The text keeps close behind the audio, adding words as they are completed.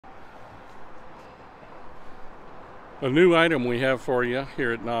A new item we have for you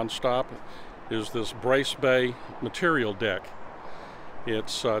here at Non-Stop is this brace bay material deck.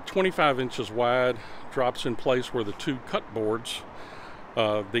 It's 25 inches wide, drops in place where the two cut boards,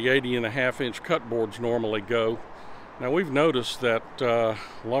 the 80.5 inch cut boards normally go. Now we've noticed that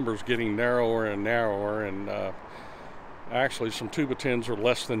lumber's getting narrower and narrower, and actually some 2x10s are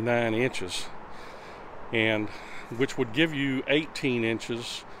less than 9 inches, and which would give you 18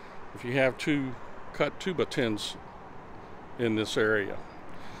 inches if you have two cut 2x10s in this area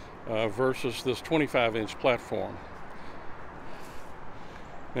versus this 25 inch platform.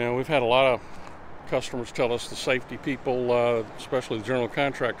 Now we've had a lot of customers tell us, the safety people, especially the general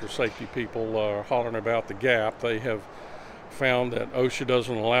contractor safety people, are hollering about the gap. They have found that OSHA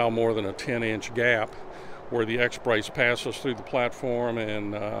doesn't allow more than a 10-inch gap where the X-brace passes through the platform,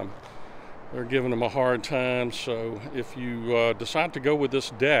 and they're giving them a hard time. So if you decide to go with this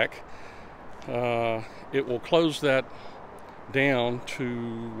deck, it will close that down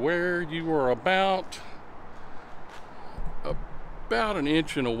to where you are about an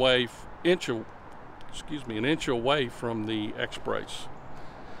inch away from the X-brace.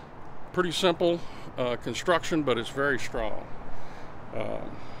 Pretty simple construction, but it's very strong.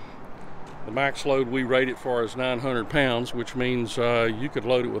 The max load we rate it for is 900 pounds, which means you could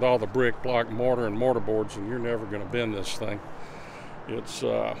load it with all the brick, block, mortar, and mortar boards, and you're never going to bend this thing. It's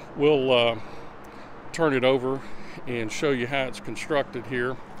we'll turn it over and show you how it's constructed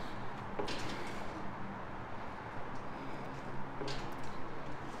here.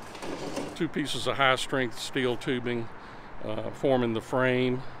 Two pieces of high-strength steel tubing forming the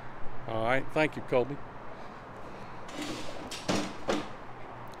frame. All right, thank you, Colby.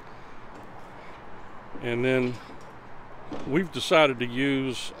 And then we've decided to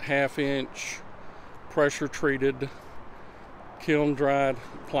use 1/2 inch pressure-treated, kiln-dried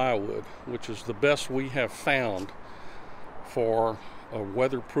plywood, which is the best we have found for a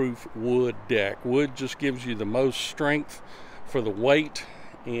weatherproof wood deck. Wood just gives you the most strength for the weight,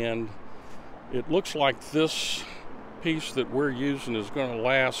 and it looks like this piece that we're using is going to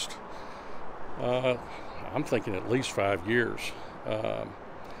last, I'm thinking at least 5 years.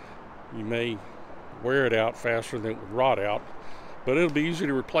 You may wear it out faster than it would rot out, but it'll be easy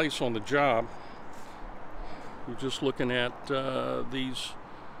to replace on the job. You're just looking at these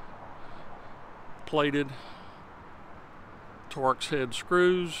plated Torx head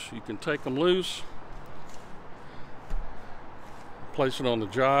screws. You can take them loose, place it on the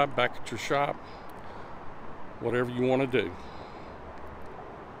job, back at your shop, whatever you want to do.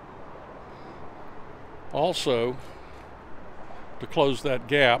 Also, to close that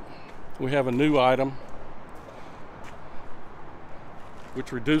gap, we have a new item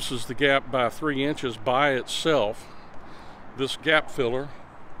which reduces the gap by 3 inches by itself. This gap filler,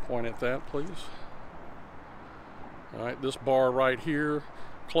 point at that please. All right, this bar right here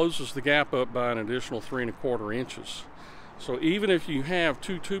closes the gap up by an additional 3 1/4 inches. So even if you have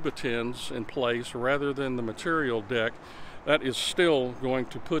two 2x10s in place rather than the material deck, that is still going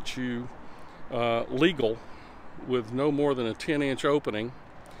to put you legal with no more than a 10-inch opening,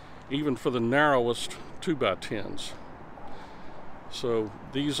 even for the narrowest 2x10s. So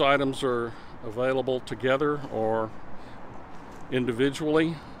these items are available together or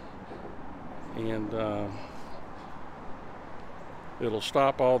individually, and it'll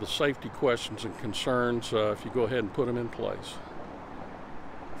stop all the safety questions and concerns if you go ahead and put them in place.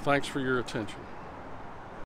 Thanks for your attention.